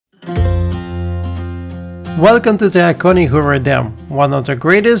Welcome to the iconic Hoover Dam, one of the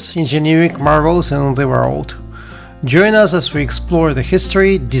greatest engineering marvels in the world. Join us as we explore the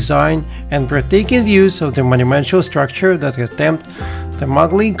history, design, and breathtaking views of the monumental structure that has damped the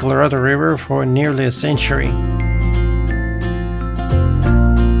muggly Colorado River for nearly a century.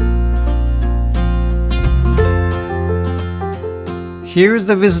 Here is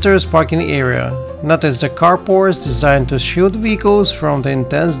the visitors' parking area. Notice the carports designed to shield vehicles from the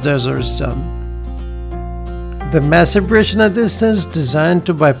intense desert sun. The massive bridge in the distance designed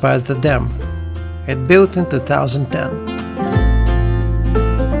to bypass the dam. It built in 2010.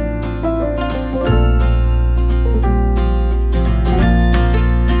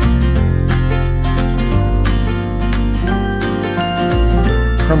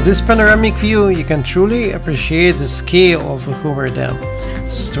 From this panoramic view, you can truly appreciate the scale of the Hoover Dam.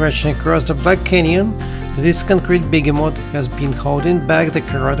 Stretching across the Black Canyon, this concrete behemoth has been holding back the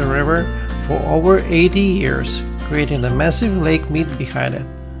Colorado River for over 80 years, creating a massive Lake Mead behind it.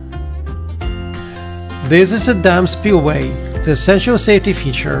 This is a dam spillway, the essential safety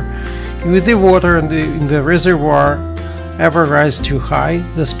feature. If the water in the reservoir ever rise too high,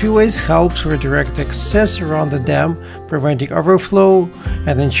 the spillways help redirect excess around the dam, preventing overflow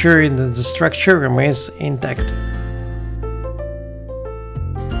and ensuring that the structure remains intact.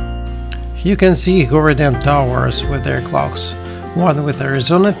 You can see Hoover Dam towers with their clocks, one with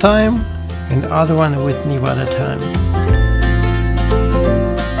Arizona time and the other one with Nevada time.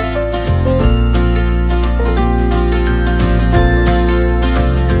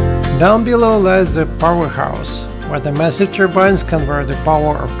 Down below lies the powerhouse, where the massive turbines convert the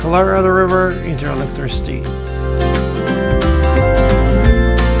power of Colorado River into electricity.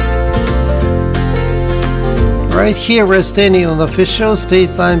 Right here we're standing on the official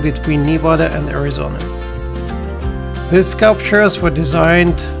state line between Nevada and Arizona. These sculptures were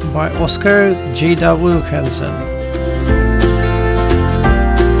designed by Oskar J.W. Hansen.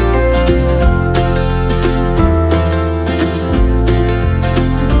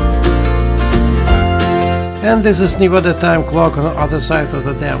 And this is Nevada time clock on the other side of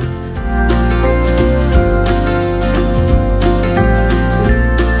the dam.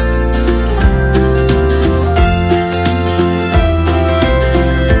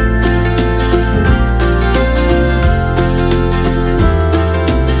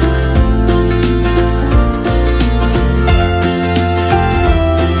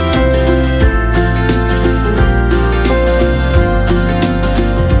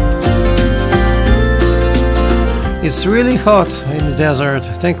 It's really hot in the desert.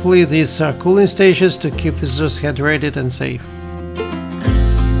 Thankfully, these are cooling stations to keep visitors hydrated and safe.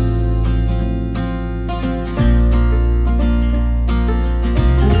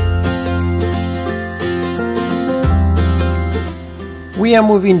 We are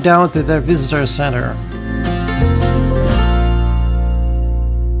moving down to the visitor center.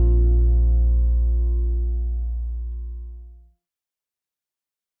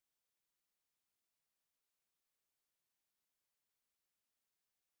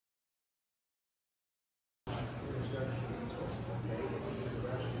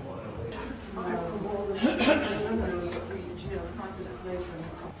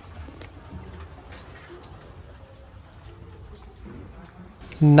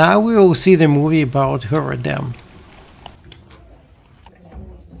 Now we will see the movie about Hoover Dam.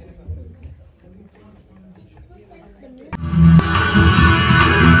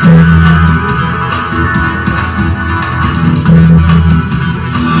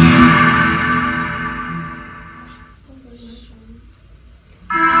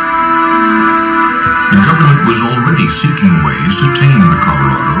 Seeking ways to tame the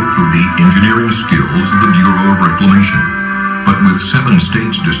Colorado through the engineering skills of the Bureau of Reclamation. But with 7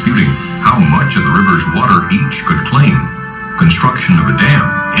 states disputing how much of the river's water each could claim, construction of a dam,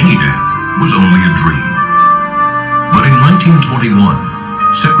 any dam, was only a dream. But in 1921,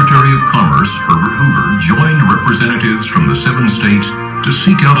 Secretary of Commerce Herbert Hoover joined representatives from the 7 states to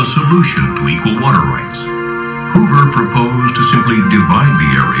seek out a solution to equal water rights. Hoover proposed to simply divide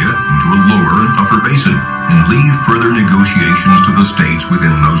the area into a lower and upper basin and leave further negotiations to the states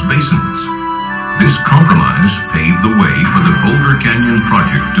within those basins. This compromise paved the way for the Boulder Canyon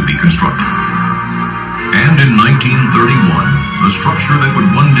project to be constructed. And in 1931, the structure that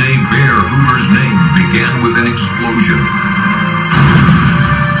would one day bear Hoover's name began with an explosion.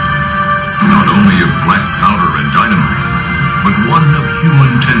 Not only of black powder and dynamite, but one of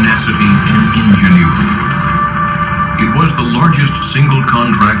human tenacity and ingenuity. It was the largest single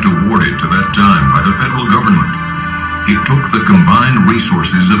contract awarded to that time by the federal government. It took the combined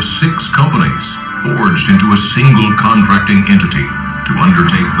resources of 6 companies, forged into a single contracting entity, to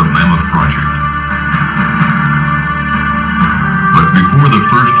undertake the mammoth project. Before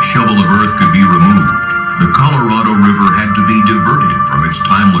the first shovel of earth could be removed, the Colorado River had to be diverted from its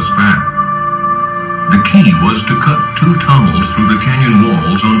timeless path. The key was to cut 2 tunnels through the canyon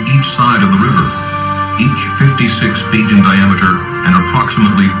walls on each side of the river, each 56 feet in diameter and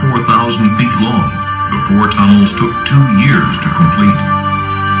approximately 4,000 feet long. The 4 tunnels took 2 years to complete.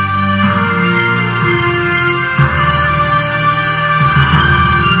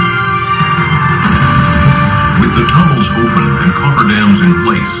 With the tunnels open and cofferdams in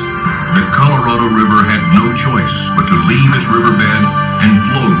place, the Colorado River had no choice but to leave its riverbed and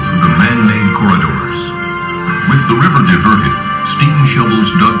flow through the man-made corridors. With the river diverted, steam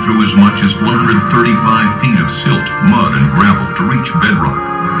shovels dug through as much as 135 feet of silt, mud, and gravel to reach bedrock.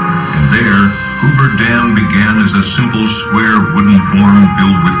 And there, Hoover Dam began as a simple square wooden form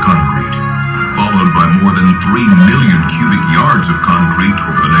filled with concrete, followed by more than 3 million cubic yards of concrete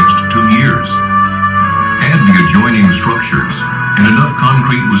over the next 2 years. Add the adjoining structures, and enough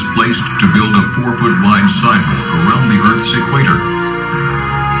concrete was placed to build a 4-foot wide sidewalk around the Earth's equator.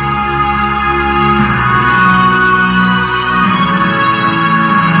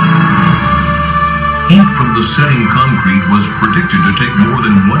 Heat from the setting concrete was predicted to take more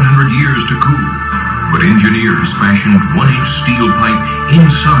than 100 years to cool, but engineers fashioned 1-inch steel pipe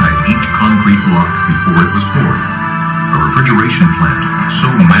inside each concrete block before it was poured. A refrigeration plant,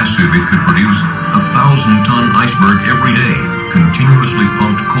 so massive it could produce a 1,000-ton iceberg every day, continuously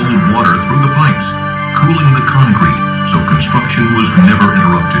pumped cold water through the pipes, cooling the concrete so construction was never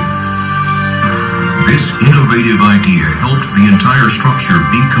interrupted. This innovative idea helped the entire structure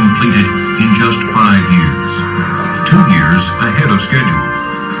be completed in just 5 years, 2 years ahead of schedule.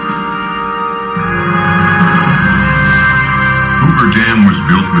 Hoover Dam was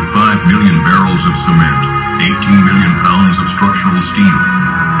built with 5 million barrels of cement, 18 million pounds of structural steel,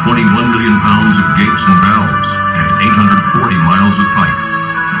 21 million pounds of gates and valves, and 840 miles of pipe.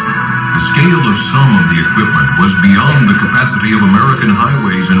 The scale of some of the equipment was beyond the capacity of American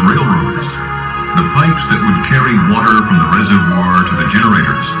highways and railroads. The pipes that would carry water from the reservoir to the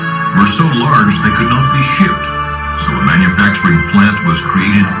generators were so large they could not be shipped, so a manufacturing plant was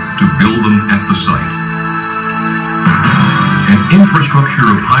created to build them at the site. An infrastructure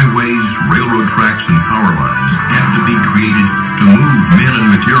of highways, railroad tracks, and power lines had to be created to move men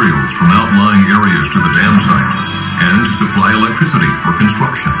and materials from outlying areas to the dam site and to supply electricity for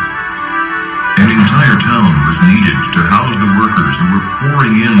construction. An entire town was needed to house the workers who were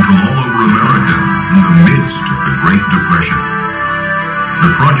pouring in from all over America in the midst of the Great Depression.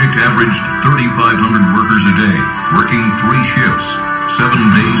 The project averaged 3,500 workers a day, working 3 shifts, 7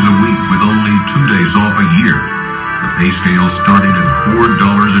 days a week with only 2 days off a year. The pay scale started at $4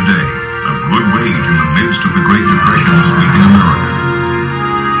 a day, a good wage in the midst of the Great Depression sweeping America.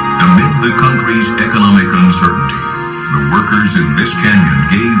 Amid the country's economic uncertainty, the workers in this canyon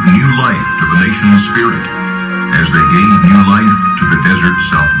gave new life to the nation's spirit, as they gave new life to the desert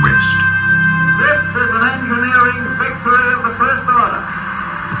Southwest. This is an engineering victory of the first order,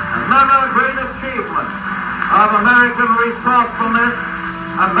 another great achievement of American resourcefulness,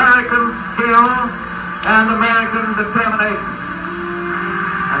 American skill, and American determination.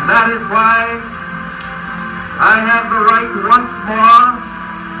 And that is why I have the right once more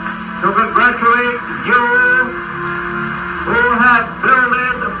to congratulate you who have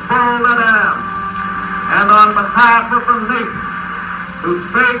builded Boulder Dam, and on behalf of the nation, to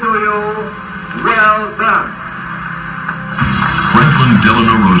say to you, well done. Franklin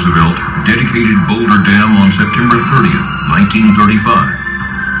Delano Roosevelt dedicated Boulder Dam on September 30th, 1935.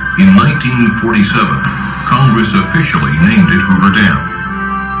 In 1947, Congress officially named it Hoover Dam.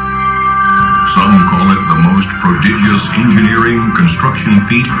 Some call it the most prodigious engineering construction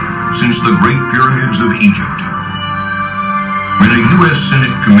feat since the Great Pyramids of Egypt. When a U.S.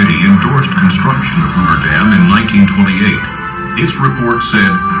 Senate committee endorsed construction of Hoover Dam in 1928, its report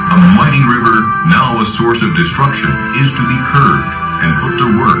said, "A mighty river, now a source of destruction, is to be curbed and put to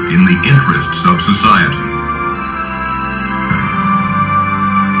work in the interests of society."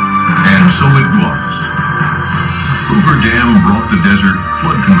 And so it was. Hoover Dam brought the desert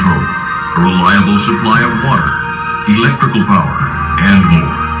flood control, a reliable supply of water, electrical power, and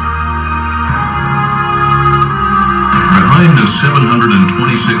more. Behind a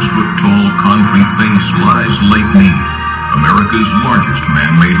 726-foot-tall concrete face lies Lake Mead, America's largest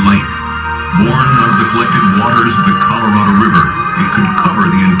man-made lake. Born out of the collected waters of the Colorado River, it could cover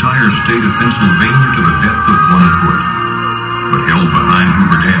the entire state of Pennsylvania to the depth of 1 foot. But held behind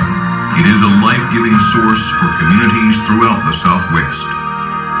Hoover Dam, it is a life-giving source for communities throughout the Southwest.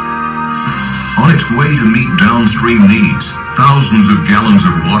 On its way to meet downstream needs, thousands of gallons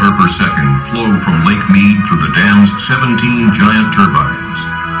of water per second flow from Lake Mead through the dam's 17 giant turbines,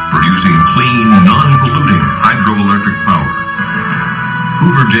 producing clean, non-polluting hydroelectric power.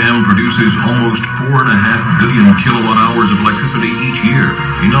 Hoover Dam produces almost 4.5 billion kilowatt hours of electricity each year,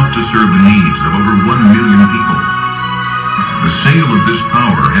 enough to serve the needs of over 1 million people. The sale of this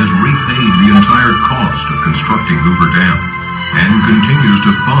power has repaid the entire cost of constructing Hoover Dam and continues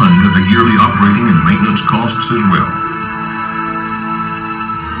to fund the yearly operating and maintenance costs as well.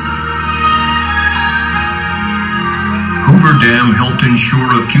 Hoover Dam helped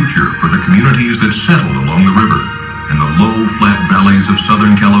ensure a future for the communities that settled along the river in the low, flat valleys of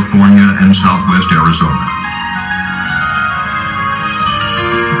Southern California and Southwest Arizona.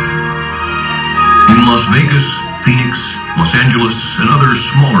 In Las Vegas, Phoenix, Los Angeles, and other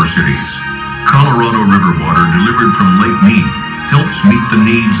smaller cities, Colorado River water delivered from Lake Mead helps meet the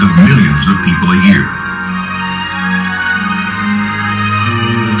needs of millions of people a year.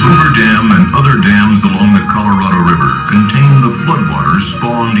 Hoover Dam and other dams along the Colorado River contain the floodwaters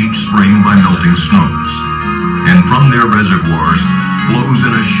spawned each spring by melting snows, and from their reservoirs flows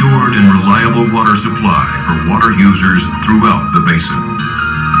an assured and reliable water supply for water users throughout the basin.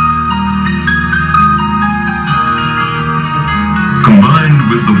 Combined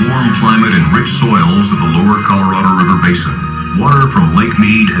with the warm climate and rich soils of the lower Colorado River basin, water from Lake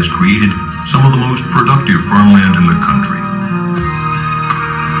Mead has created some of the most productive farmland in the country.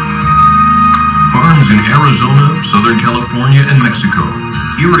 Farms in Arizona, Southern California, and Mexico,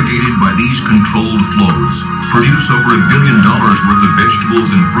 irrigated by these controlled flows, produce over $1 billion worth of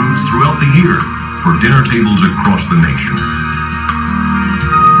vegetables and fruits throughout the year for dinner tables across the nation.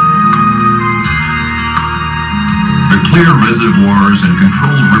 The clear reservoirs and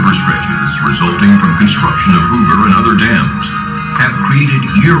controlled river stretches resulting from construction of Hoover and other dams have created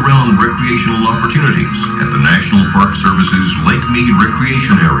year-round recreational opportunities at the National Park Service's Lake Mead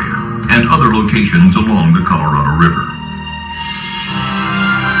Recreation Area and other locations along the Colorado River.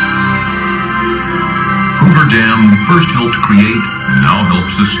 Hoover Dam first helped create and now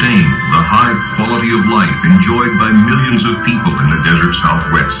helps sustain the high quality of life enjoyed by millions of people in the desert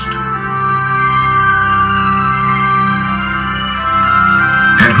Southwest.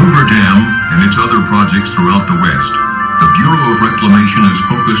 At Hoover Dam and its other projects throughout the West, the Bureau of Reclamation is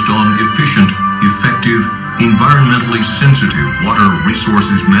focused on efficient, effective, environmentally sensitive water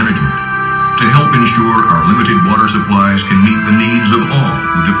resources management to help ensure our limited water supplies can meet the needs of all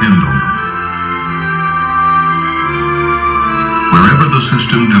who depend on them. Wherever the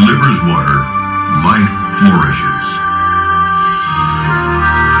system delivers water, life flourishes.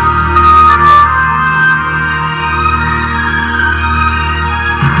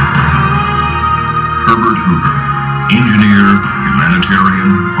 Herbert Hoover, engineer,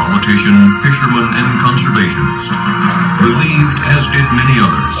 humanitarian, politician, fisherman, and conservationist, believed, as did many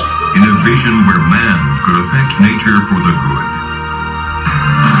others, in a vision where man could affect nature for the good.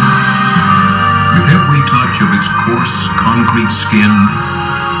 With every touch of its coarse, concrete skin,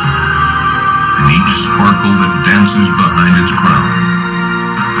 and each sparkle that dances behind its crown,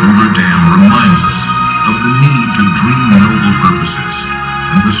 Hoover Dam reminds us of the need to dream noble purposes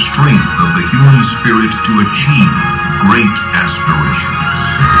and the strength of the human spirit to achieve great aspirations.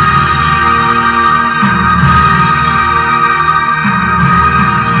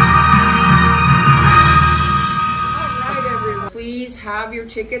 Have your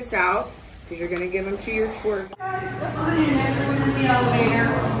tickets out because you're going to give them to your tour guide. Step on in, everyone in the elevator.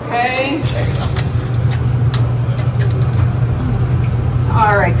 Okay.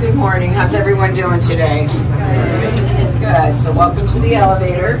 All right. Good morning. How's everyone doing today? Good. So welcome to the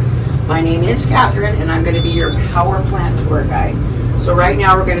elevator. My name is Catherine, and I'm going to be your power plant tour guide. So right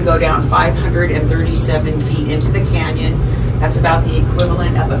now we're going to go down 537 feet into the canyon. That's about the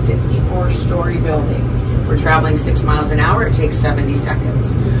equivalent of a 54-story building. We're traveling 6 miles an hour. It takes 70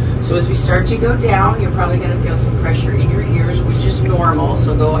 seconds. So as we start to go down, you're probably going to feel some pressure in your ears, which is normal.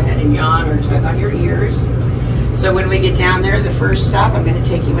 So go ahead and yawn or tug on your ears. So when we get down there, the first stop, I'm going to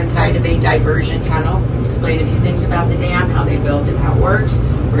take you inside of a diversion tunnel, explain a few things about the dam, how they built it, how it works.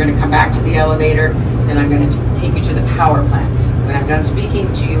 We're going to come back to the elevator, then I'm going to take you to the power plant. When I'm done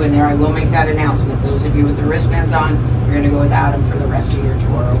speaking to you in there, I will make that announcement. Those of you with the wristbands on, you're going to go without them for the rest of your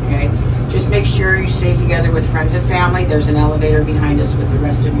tour, okay? Just make sure you stay together with friends and family. There's an elevator behind us with the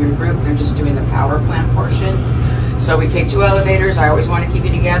rest of your group. They're just doing the power plant portion. So we take 2 elevators. I always want to keep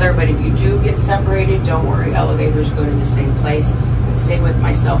you together, but if you do get separated, don't worry. Elevators go to the same place. But stay with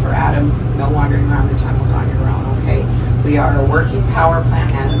myself or Adam. No wandering around the tunnels on your own, okay? We are a working power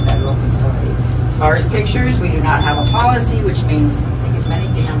plant and a federal facility. As far as pictures, we do not have a policy, which means take as many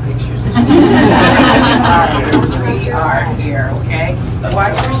damn pictures as you can. All right, there's 3, we are here, okay?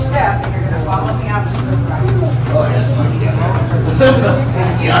 Watch your step, and you're going to follow me out to the right.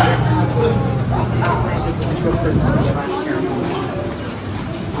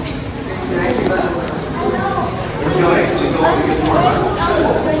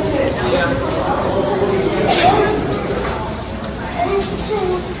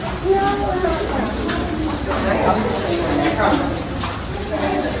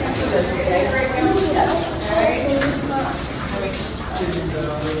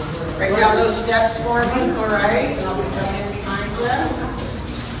 Break down those steps for me, all right? And I'll be coming in behind you.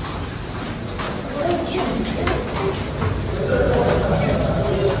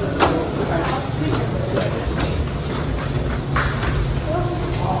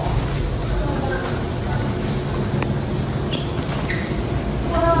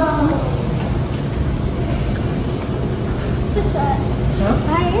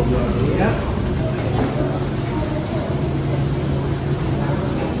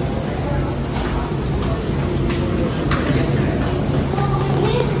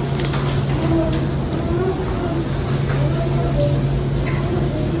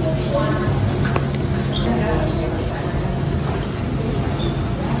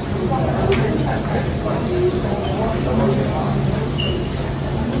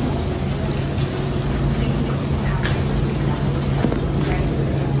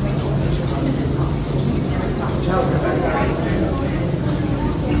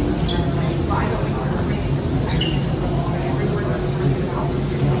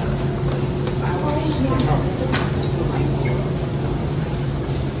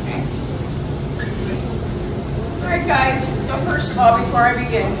 Guys, so first of all, before I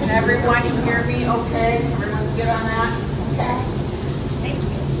begin, can everyone hear me okay? Everyone's good on that? Okay. Thank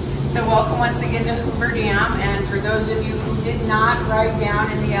you. So welcome once again to Hoover Dam, and for those of you who did not ride down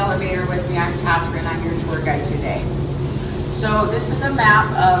in the elevator with me, I'm Catherine, I'm your tour guide today. So this is a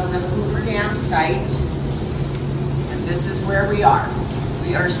map of the Hoover Dam site, and this is where we are.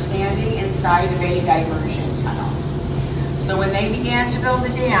 We are standing inside of a diversion tunnel. So when they began to build the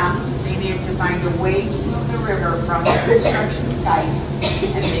dam, they needed to find a way to move the river from the construction site,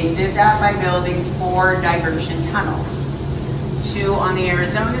 and they did that by building 4 diversion tunnels. 2 on the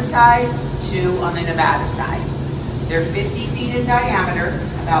Arizona side, 2 on the Nevada side. They're 50 feet in diameter,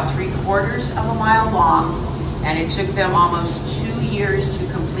 about 3/4 of a mile long, and it took them almost 2 years to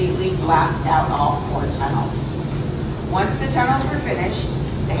completely blast out all 4 tunnels. Once the tunnels were finished,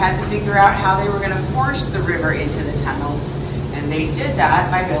 they had to figure out how they were going to force the river into the tunnels, and they did that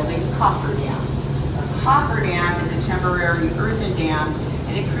by building coffer dams. A coffer dam is a temporary earthen dam,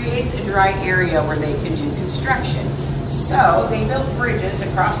 and it creates a dry area where they can do construction. So they built bridges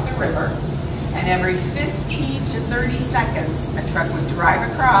across the river, and every 15 to 30 seconds, a truck would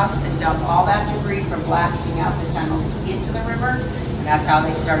drive across and dump all that debris from blasting out the tunnels into the river, and that's how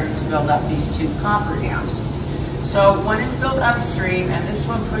they started to build up these 2 coffer dams. So one is built upstream, and this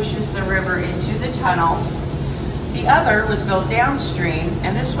one pushes the river into the tunnels. The other was built downstream,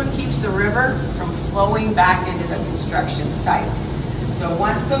 and this one keeps the river from flowing back into the construction site. So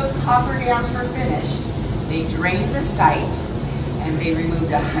once those coffer dams were finished, they drained the site, and they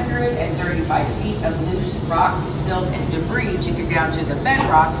removed 135 feet of loose rock, silt, and debris to get down to the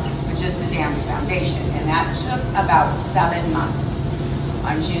bedrock, which is the dam's foundation, and that took about 7 months.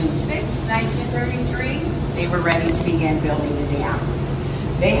 On June 6, 1933, they were ready to begin building the dam.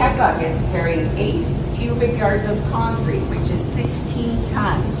 They had buckets carrying 8 cubic yards of concrete, which is 16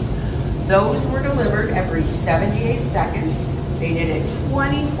 tons. Those were delivered every 78 seconds. They did it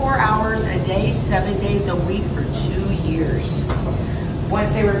 24 hours a day, 7 days a week for 2 years.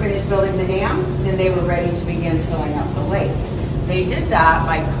 Once they were finished building the dam, then they were ready to begin filling up the lake. They did that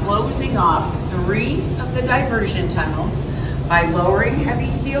by closing off 3 of the diversion tunnels, by lowering heavy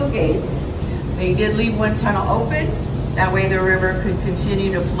steel gates. They did leave 1 tunnel open, that way the river could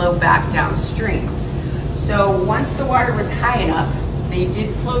continue to flow back downstream. So once the water was high enough, they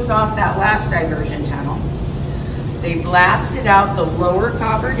did close off that last diversion tunnel. They blasted out the lower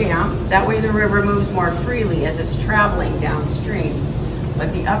coffer dam, that way the river moves more freely as it's traveling downstream.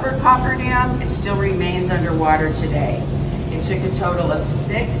 But the upper coffer dam, it still remains underwater today. It took a total of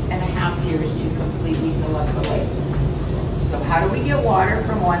 6.5 years to completely fill up the lake. So how do we get water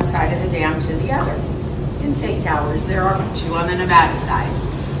from one side of the dam to the other? Intake towers. There are 2 on the Nevada side.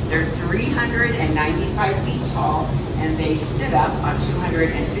 They're 395 feet tall, and they sit up on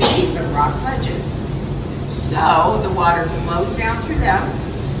 250-foot rock ledges. So the water flows down through them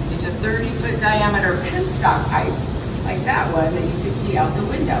into 30-foot diameter penstock pipes, like that one that you can see out the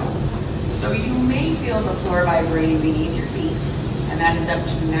window. So you may feel the floor vibrating beneath your feet, and that is up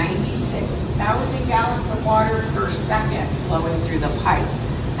to 96,000 gallons of water per second flowing through the pipe.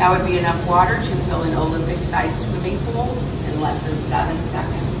 That would be enough water to fill an Olympic-sized swimming pool in less than 7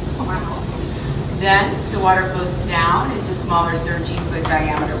 seconds. Wow. Then the water flows down into smaller 13-foot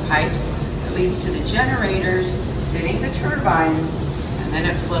diameter pipes. It leads to the generators spinning the turbines, and then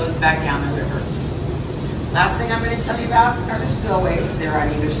it flows back down the river. Last thing I'm going to tell you about are the spillways. They're on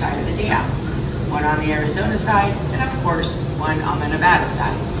either side of the dam. One on the Arizona side, and of course, one on the Nevada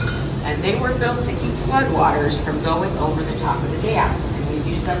side. And they were built to keep floodwaters from going over the top of the dam. And we've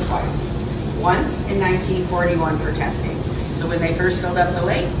used them twice. Once in 1941 for testing. So when they first filled up the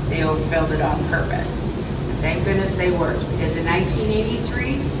lake, they overfilled it on purpose. And thank goodness they worked, because in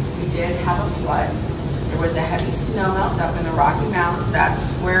 1983, we did have a flood. There was a heavy snowmelt up in the Rocky Mountains.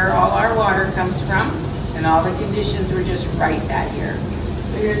 That's where all our water comes from. And all the conditions were just right that year.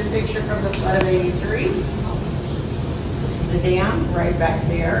 So here's a picture from the flood of 83. This is the dam right back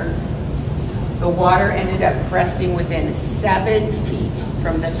there. The water ended up cresting within 7 feet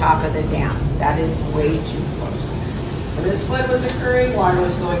from the top of the dam. That is way too close. When this flood was occurring, water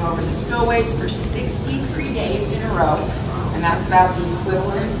was going over the spillways for 63 days in a row, and that's about the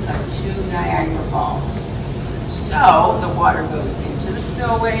equivalent of 2 Niagara Falls. So the water goes into the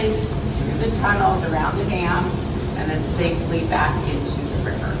spillways, through the tunnels around the dam, and then safely back into the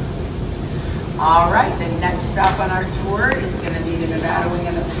river. All right, the next stop on our tour is going to be the Nevada wing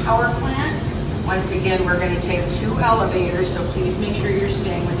of the power plant. Once again, we're going to take 2 elevators, so please make sure you're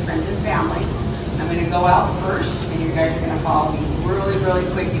staying with friends and family. I'm going to go out first, and you guys are going to follow me really, really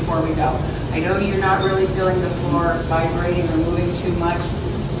quick before we go. I know you're not really feeling the floor vibrating or moving too much.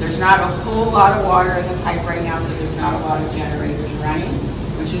 There's not a whole lot of water in the pipe right now because there's not a lot of generators running,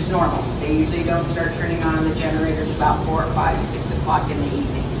 which is normal. They usually don't start turning on the generators about 4, 5, 6 o'clock in the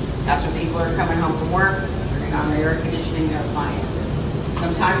evening. That's when people are coming home from work, turning on their air conditioning, their appliances.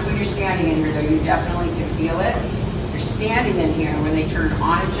 Sometimes when you're standing in here, though, you definitely can feel it. If you're standing in here, when they turn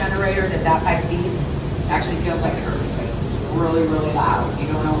on a generator that pipe feeds, it actually feels like an earthquake. It's really, really loud. You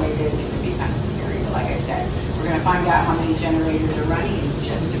don't know what it is. It can be kind of scary. But like I said, we're going to find out how many generators are running in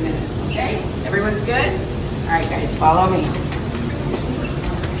just a minute. Okay? Everyone's good? All right, guys, follow me.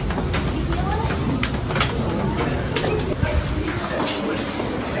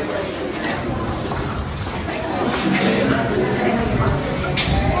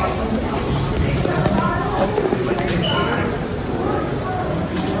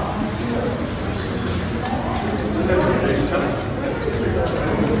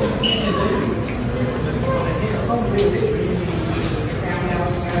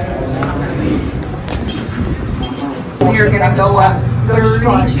 We are going to go up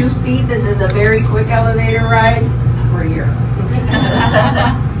 32 feet. This is a very quick elevator ride. We're here.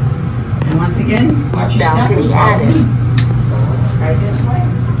 And once again, watch your step and follow me. Right this way.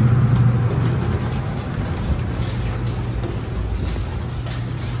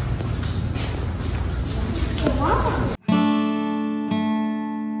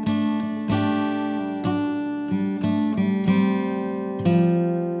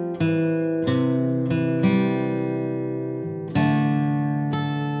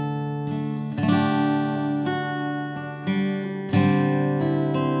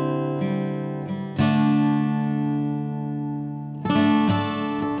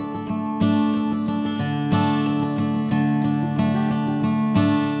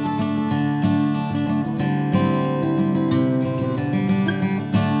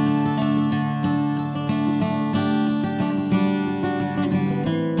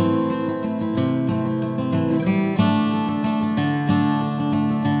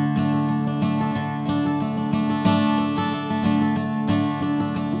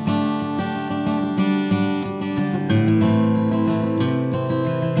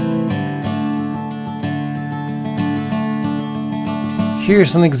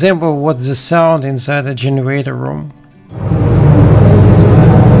 Here's an example of what's the sound inside a generator room.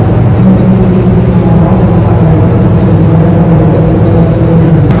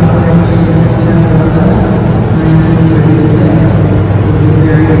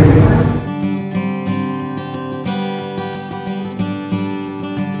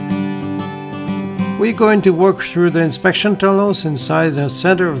 We're going to walk through the inspection tunnels inside the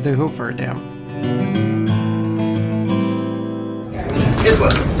center of the Hoover Dam. This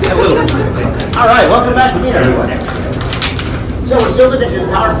one. All right, welcome back to Mead, everyone. So we're still in the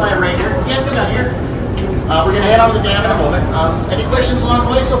power plant right here. Yes, go down here. We're going to head on to the dam in a moment. Any questions along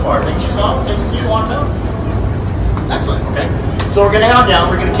the way so far? Things you saw, things you see, want to know? Excellent. Okay. So we're going to head on down.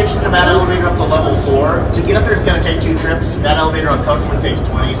 We're going to kitchen the Nevada elevator up to level 4. To get up there, it's going to take 2 trips. That elevator on comfortably takes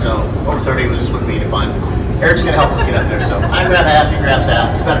 20, so over 30 this wouldn't be any fun. Eric's going to help us get up there. So I grab half, he grabs half.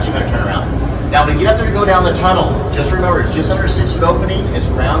 It's about a 2-minute turnaround. Now when you get up there to go down the tunnel, just remember it's just under a 6-foot opening. It's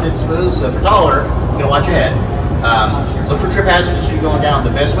round and smooth, so if you're taller, you're going to watch your head. Look for trip hazards as you're going down.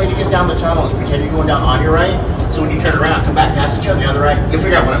 The best way to get down the tunnel is pretend you're going down on your right. So when you turn around, come back past each other on the other right, you'll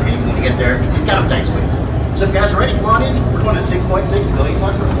figure out what I mean when you get there. It's kind of a tight squeeze. So if you guys are ready, come on in. We're going to 6.6 million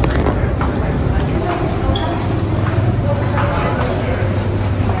watts.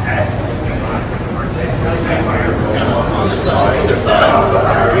 On the side, either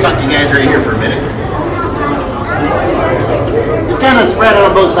side. Talk to you guys right here for a minute. It's kind of spread out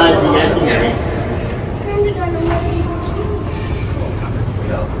on both sides so you guys can hear me.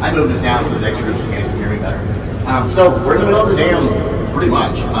 I moved this down for the next group so you guys can hear me better. So we're in the middle of the dam, pretty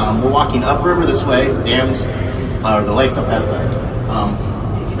much. We're walking upriver this way. The dams, or the lake's up that side.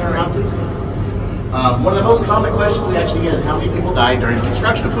 Start around, please. One of the most common questions we actually get is how many people died during the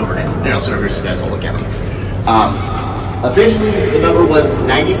construction of Hoover Dam. Now, so you guys will look at me. Officially, the number was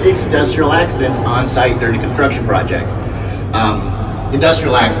 96 industrial accidents on site during the construction project.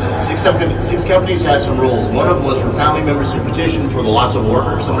 Industrial accidents. Six companies had some rules. One of them was for family members who petitioned for the loss of work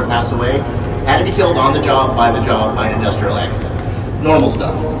or someone passed away, had to be killed on the job by an industrial accident. Normal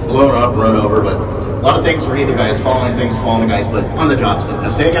stuff. Blown up, run over, but a lot of things for either guys, falling guys, but on the job stuff. Now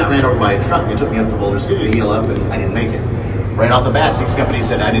say I got ran over by a truck, they took me up to Boulder City to heal up and I didn't make it. Right off the bat, 6 companies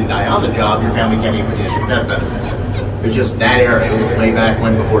said I didn't die on the job, your family can't even petition for death benefits. It's just that era. It was way back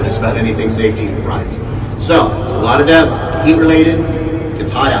when before just about anything safety rise. So, a lot of deaths, heat related.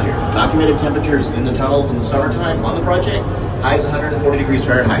 It's hot out here. Documented temperatures in the tunnels in the summertime on the project, highs 140 degrees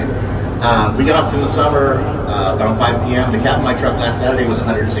Fahrenheit. We got up in the summer around 5 p.m. The cap of my truck last Saturday was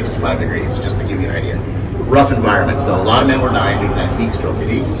 165 degrees, just to give you an idea. Rough environment, so a lot of men were dying due to that heat stroke and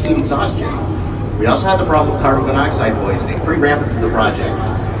heat exhaustion. We also had the problem with carbon monoxide poisoning, pretty rampant through the project.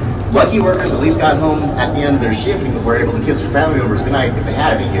 Lucky workers at least got home at the end of their shift and were able to kiss their family members goodnight if they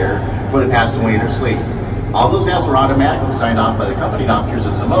had to be here before they passed away in their sleep. All those deaths were automatically signed off by the company doctors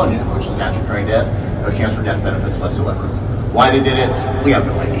as pneumonia, which is a natural occurring death, no chance for death benefits whatsoever. Why they did it, we have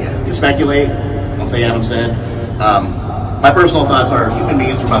no idea. You speculate, don't say Adam said. My personal thoughts are human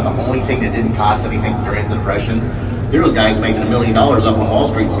beings were about the only thing that didn't cost anything during the Depression. There was guys making $1 million up on Wall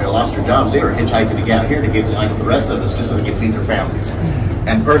Street when they lost their jobs. They were hitchhiking to get out here to get in line with the rest of us just so they could feed their families.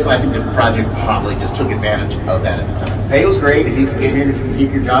 And personally, I think the project probably just took advantage of that at the time. Pay was great. If you could get here and if you can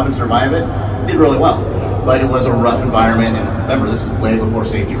keep your job and survive it, you did really well. But it was a rough environment, and remember, this is way before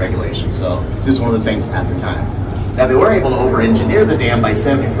safety regulations, so this is one of the things at the time. Now, they were able to over-engineer the dam by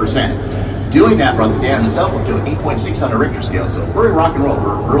 70%. Doing that brought the dam itself up to an 8.6 on a Richter scale, so we're rock and roll.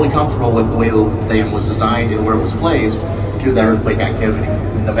 We're really comfortable with the way the dam was designed and where it was placed due to that earthquake activity.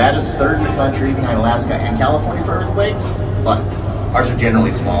 Nevada's third in the country behind Alaska and California for earthquakes, but ours are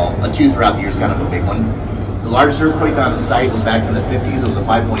generally small. A 2 throughout the year is kind of a big one. The largest earthquake on the site was back in the 50s. It was a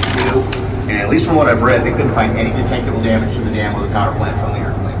 5.2, and at least from what I've read, they couldn't find any detectable damage to the dam or the power plant from the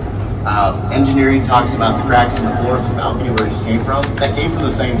earthquake. Engineering talks about the cracks in the floors and balcony where it just came from. That came from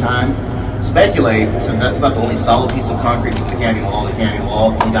the same time. Speculate, since that's about the only solid piece of concrete from the canyon wall to canyon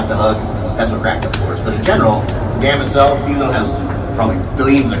wall, you got the hug, that's what cracked the floors. But in general, the dam itself, even though it has probably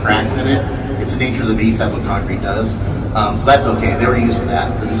billions of cracks in it, it's the nature of the beast, that's what concrete does. So that's okay, they were used to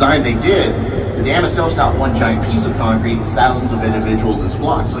that. The design they did, the dam itself is not one giant piece of concrete, it's thousands of individual loose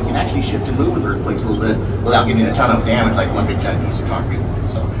blocks, so it can actually shift and move with earthquakes a little bit without getting a ton of damage like one big giant piece of concrete would do.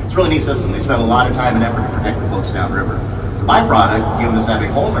 So it's a really neat system. They spent a lot of time and effort to protect the folks downriver. The byproduct, given us that big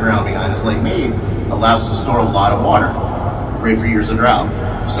hole in the ground behind us, Lake Mead, allows us to store a lot of water. Great for years of drought.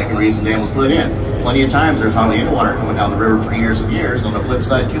 Second reason the dam was put in. Plenty of times there's hardly any water coming down the river for years and years, and on the flip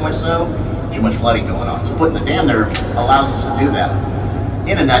side, too much snow, too much flooding going on. So putting the dam there allows us to do that.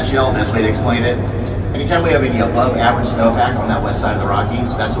 In a nutshell, best way to explain it, anytime we have any above average snowpack on that west side of the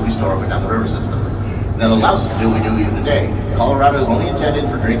Rockies, that's what we store up and down the river system. That allows us to do what we do even today. Colorado is only intended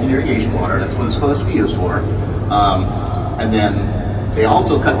for drinking irrigation water, that's what it's supposed to be used for. And then they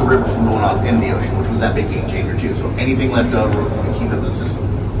also cut the river from going off into the ocean, which was that big game changer too. So anything left over, we keep it in the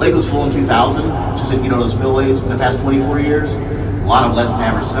system. Lake was full in 2000, just didn't get all the spillways in the past 24 years. A lot of less than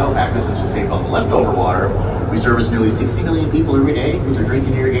average snowpack, since we saved all the leftover water. We service nearly 60 million people every day with their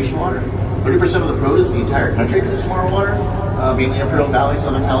drinking irrigation water. 30% of the produce in the entire country comes from our water, mainly Imperial Valley,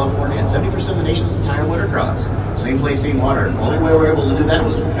 Southern California, and 70% of the nation's entire winter crops. Same place, same water. And the only way we were able to do that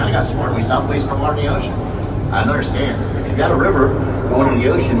was we kind of got smart and we stopped wasting our water in the ocean. I understand. If you've got a river going in the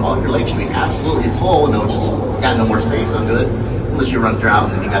ocean, all your lakes should be absolutely full and it's just got no more space under it, unless you run drought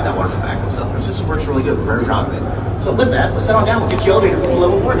and then you got that water for backup. So the system works really good. We're very proud of it. So with that, let's head on down. We'll get you elevator to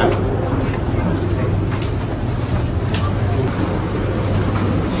level 4, guys.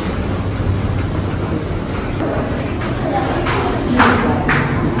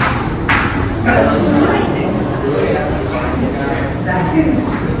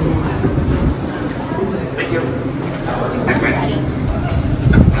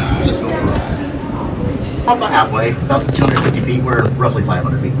 about halfway, about 250 feet. We're roughly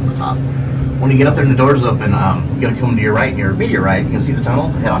 500 feet from the top. When you get up there and the door's open, you're going to come to your right, and your immediate right, you can see the tunnel,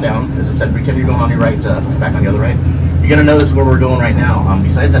 head on down. As I said, pretend you're going on your right, back on the other right. You're going to notice where we're going right now.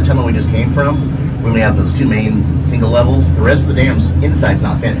 Besides that tunnel we just came from, when we have those two main single levels, the rest of the dam's inside's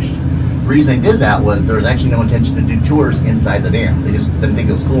not finished. The reason they did that was there was actually no intention to do tours inside the dam. They just didn't think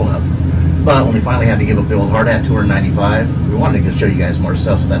it was cool enough. But when we finally had to give up the old hard hat tour in '95, we wanted to show you guys more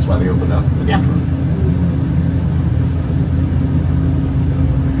stuff, so that's why they opened up the dam tour.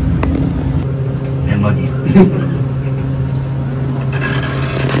 Muggy.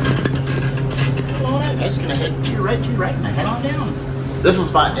 That's gonna head to your right, and head on down. This is a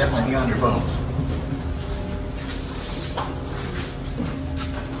spot definitely on your phones.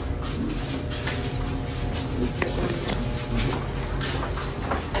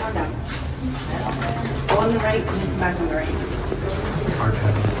 Head down. Go on the right and then back on the right.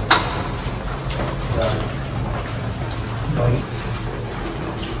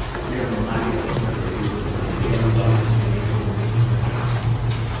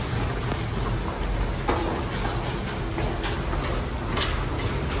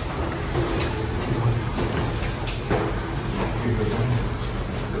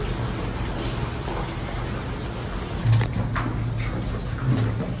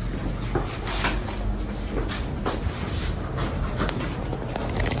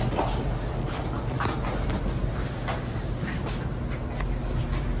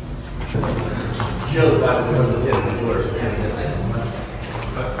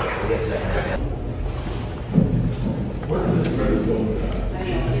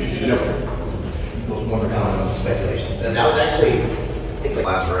 That was actually, I think they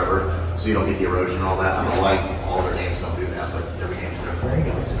last forever, so you don't get the erosion and all that. I don't know why all their dams don't do that, but every dam's different. There you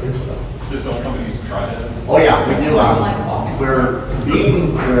go. There's no companies try it. Oh yeah, we do. We're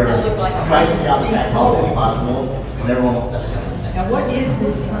trying to stay out the back all any possible, and everyone will. Now what is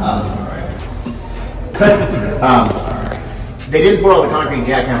this tunnel? They didn't pour all the concrete and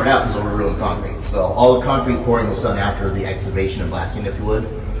jackhammer it out because it would ruin concrete. So all the concrete pouring was done after the excavation and blasting, if you would.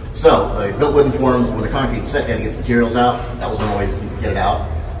 So they built wooden forms. When the concrete's set, they had to get the materials out. That was one way to get it out.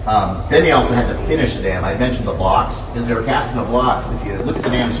 Then they also had to finish the dam. I mentioned the blocks because they were casting the blocks. If you look at the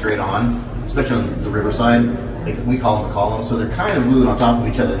dam straight on, especially on the riverside, we call them the columns. So they're kind of glued on top of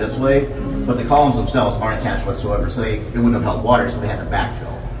each other this way, but the columns themselves aren't attached whatsoever. So it wouldn't have held water. So they had to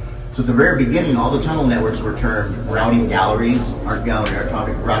backfill. So at the very beginning, all the tunnel networks were termed routing galleries. Art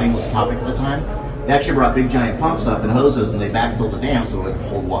topic. Routing was the topic at the time. They actually brought big giant pumps up and hoses, and they backfilled the dam so it would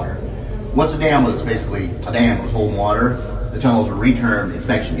hold water. Once the dam was basically a dam was holding water, the tunnels were retermed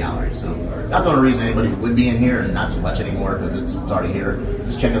inspection galleries. So not the only reason anybody would be in here, and not so much anymore because it's already here.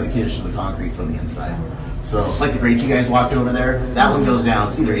 Just check out the condition of the concrete from the inside. So like the grate you guys walked over there, that one goes down.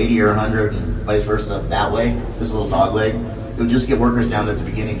 It's either 80 or 100, and vice versa that way. This little dog leg. It would just get workers down there at the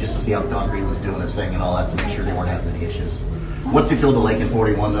beginning just to see how the concrete was doing its thing and all that to make sure they weren't having any issues. Once they filled the lake in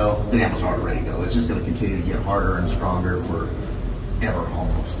 41 though, the dam was already ready to go. It's just going to continue to get harder and stronger forever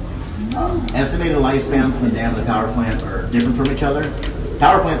almost. Estimated lifespans from the dam and the power plant are different from each other.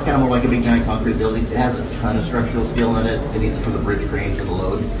 Power plant's kind of more like a big giant concrete building. It has a ton of structural steel in it. It needs it for the bridge cranes and the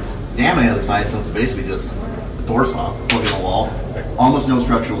load. Dam on the other side, so it's basically just a door stop plugging a wall. Almost no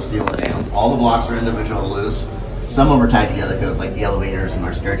structural steel in the dam. All the blocks are individual loose. Some of them are tied together because like the elevators and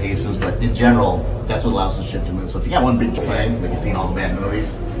our staircases, but in general, that's what allows the ship to move. So if you got one big thing, like you see in all the bad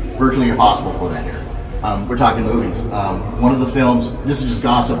movies, virtually impossible for that here. We're talking movies. One of the films, this is just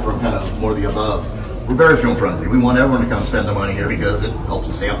gossip from kind of more of the above. We're very film friendly. We want everyone to come spend their money here because it helps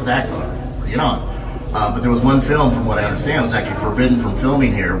us stay off the tax on it. Bring it on. But there was one film, from what I understand, was actually forbidden from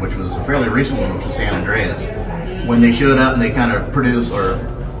filming here, which was a fairly recent one, which was San Andreas. When they showed up and they kind of produced or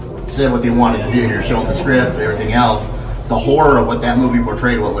said what they wanted to do here, showing the script and everything else, the horror of what that movie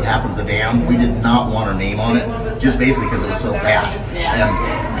portrayed, what would happen to the dam, we did not want our name on it, just basically because it was so bad.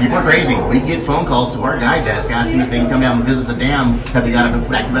 And people are crazy. We get phone calls to our guide desk asking if they can come down and visit the dam, have they got it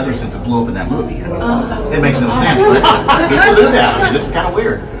put back together since it blew up in that movie. I mean, it makes no sense, but people do that. I mean, it's kind of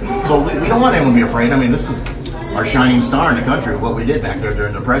weird. So we don't want anyone to be afraid. I mean, this is our shining star in the country of what we did back there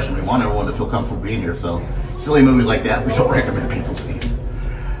during the Depression. We want everyone to feel comfortable being here. So silly movies like that, we don't recommend people seeing.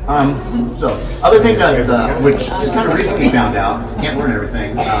 So other things which just kind of recently found out, can't learn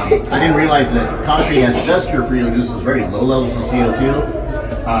everything. I didn't realize that concrete does produces very low levels of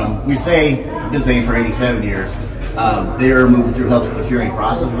CO2. I've been saying for 87 years, they're moving through helps with the curing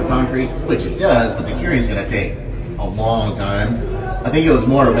process of the concrete, which it does, but the curing is going to take a long time. I think it was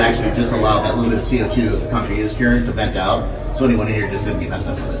more of actually just allow that little bit of CO2 as the concrete is curing to vent out, so anyone in here just didn't get messed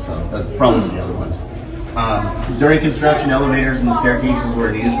up with it. So that's probably the other ones. During construction, elevators and the staircases were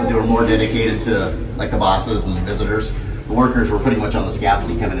in use, but they were more dedicated to like the bosses and the visitors. The workers were pretty much on the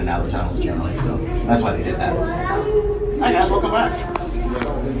scaffolding coming in and out of the tunnels generally, so that's why they did that. Hi guys, welcome back.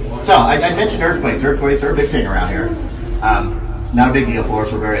 So I mentioned earthquakes. Earthquakes are a big thing around here. Not a big deal for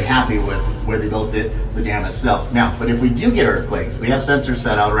us. We're very happy with where they built it, the dam itself. Now, but if we do get earthquakes, we have sensors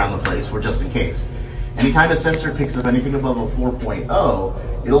set out around the place for just in case. Anytime a sensor picks up anything above a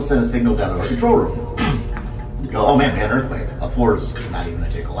 4.0, it'll send a signal down to our control room. You go, oh man, we had an earthquake. A 4 is not even a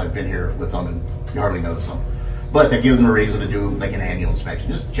tickle. I've been here with them and you hardly notice them. But that gives them a reason to do like an annual inspection.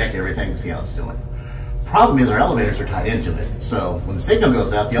 Just check everything and see how it's doing. Problem is our elevators are tied into it. So when the signal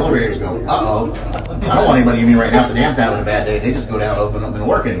goes out, the elevators go, uh-oh, I don't want anybody in here right now if the dam's having a bad day. They just go down, open up, and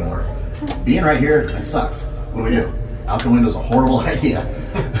work anymore. Being right here, it sucks. What do? Out the window's a horrible idea.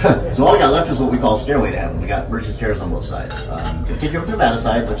 So all we got left is what we call stairway dam. We got emergency stairs on both sides. Take you over to Nevada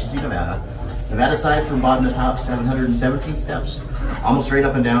side, let you see Nevada. Nevada side from bottom to top, 717 steps. Almost straight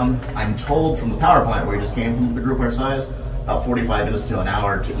up and down. I'm told from the power plant where we just came from, the group our size, about 45 minutes to an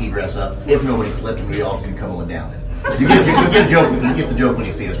hour to egress up if nobody slipped and we all can come on down. You get a joke. You get the joke when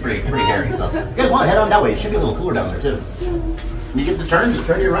you see it. It's pretty hairy. So if you guys want to head on that way, it should be a little cooler down there too. When you get the turn, just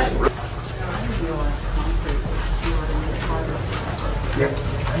turn to your right. Yep.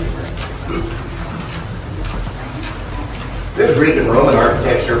 There's Greek and Roman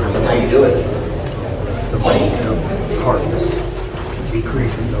architecture from how you do it. The weight of hardness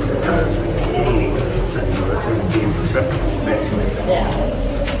decreases over time, gaining being perceptible maximum.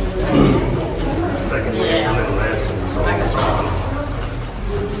 Second is a little less, and it's almost on.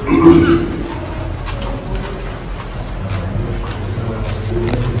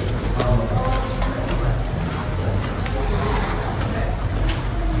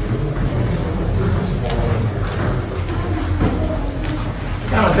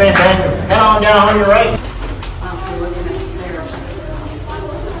 Kind of same thing. Head on down on your right.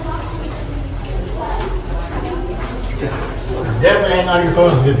 Definitely hang on your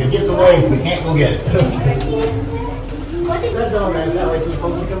phones. If it gets away, we can't go get it. That dog man, that way so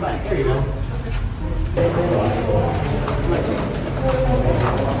folks can come back. There you go. Thank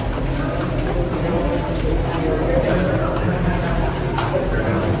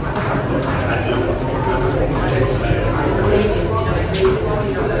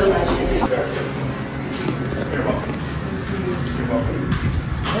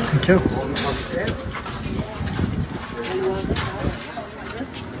you.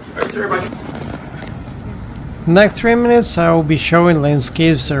 Next 3 minutes I will be showing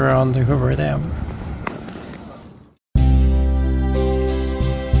landscapes around the Hoover Dam.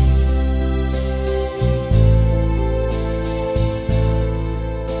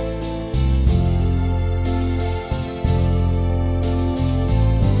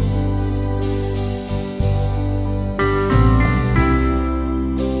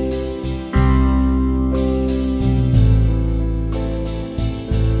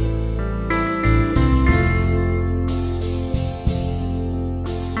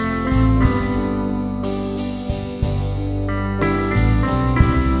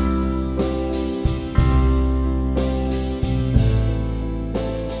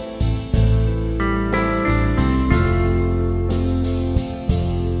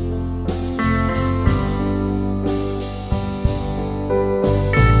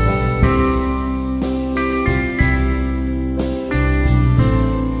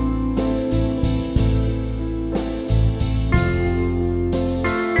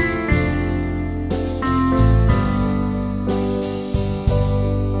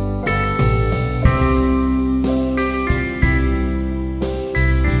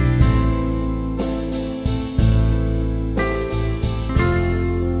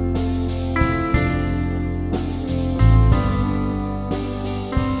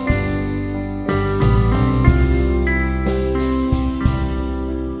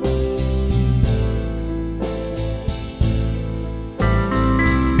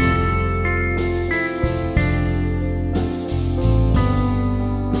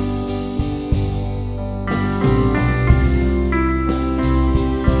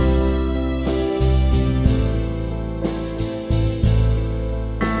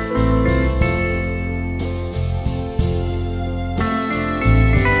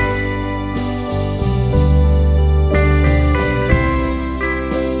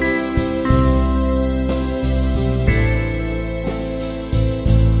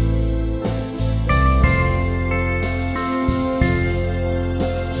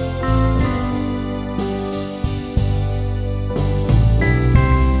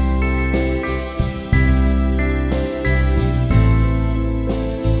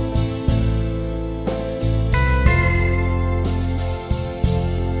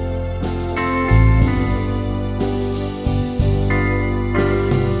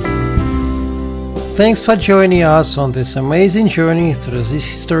 Thanks for joining us on this amazing journey through the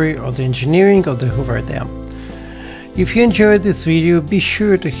history of the engineering of the Hoover Dam. If you enjoyed this video, be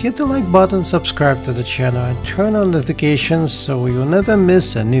sure to hit the like button, subscribe to the channel and turn on notifications so you will never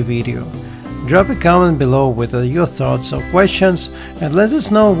miss a new video. Drop a comment below with your thoughts or questions and let us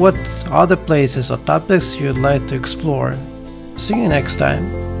know what other places or topics you'd like to explore. See you next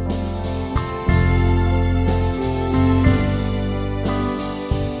time.